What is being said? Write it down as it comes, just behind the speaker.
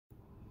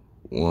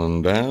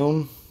One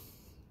down.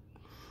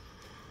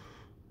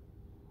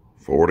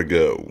 4 to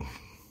go.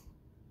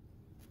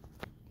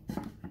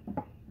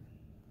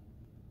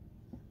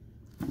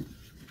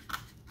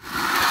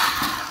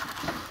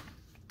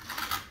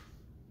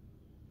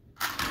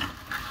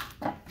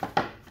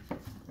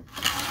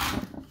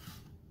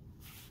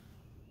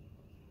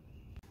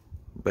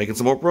 Making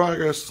some more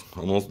progress.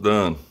 Almost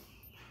done.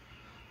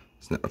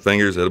 Snap my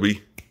fingers. That'll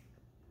be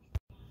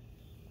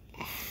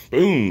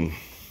boom.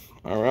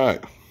 All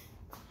right.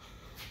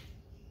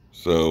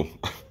 So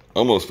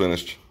almost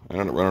finished. I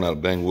ended up running out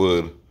of dang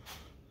wood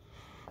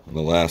on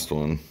the last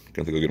one.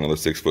 Got to go get another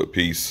 6-foot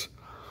piece.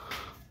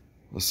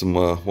 With some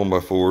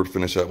 1x4 to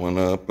finish that one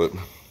up, but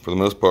for the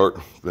most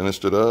part,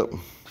 finished it up.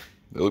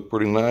 They look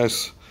pretty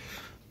nice.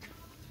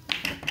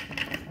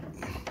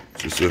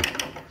 Just a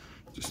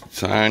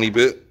tiny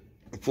bit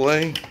of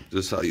play,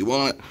 just how you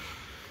want it.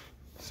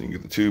 So you can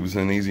get the tubes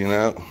in easy and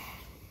out.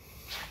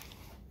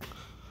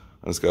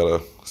 I just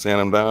gotta sand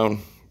them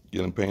down,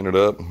 get them painted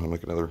up. I'll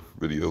make another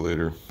video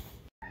later.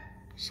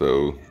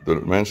 So the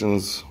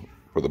dimensions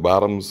for the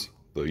bottoms,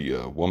 the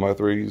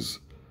 1x3s,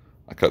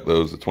 I cut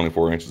those to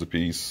 24 inches a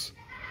piece.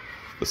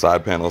 The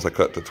side panels I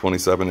cut to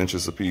 27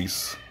 inches a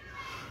piece.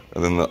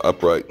 And then the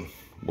upright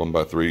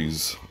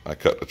 1x3s I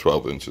cut to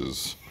 12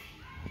 inches.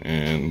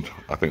 And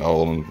I think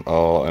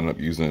I'll end up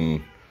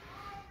using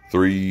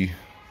 3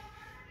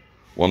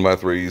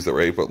 1x3s that were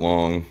 8 foot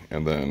long,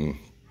 and then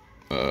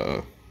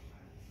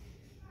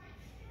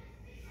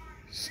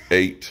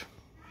 8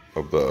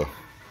 of the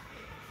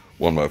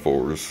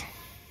 1x4s.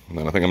 And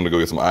then I think I'm gonna go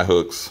get some eye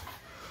hooks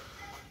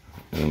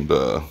and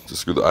just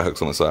screw the eye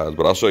hooks on the sides.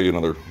 But I'll show you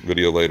another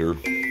video later.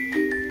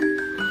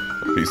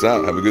 Peace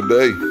out. Have a good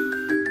day.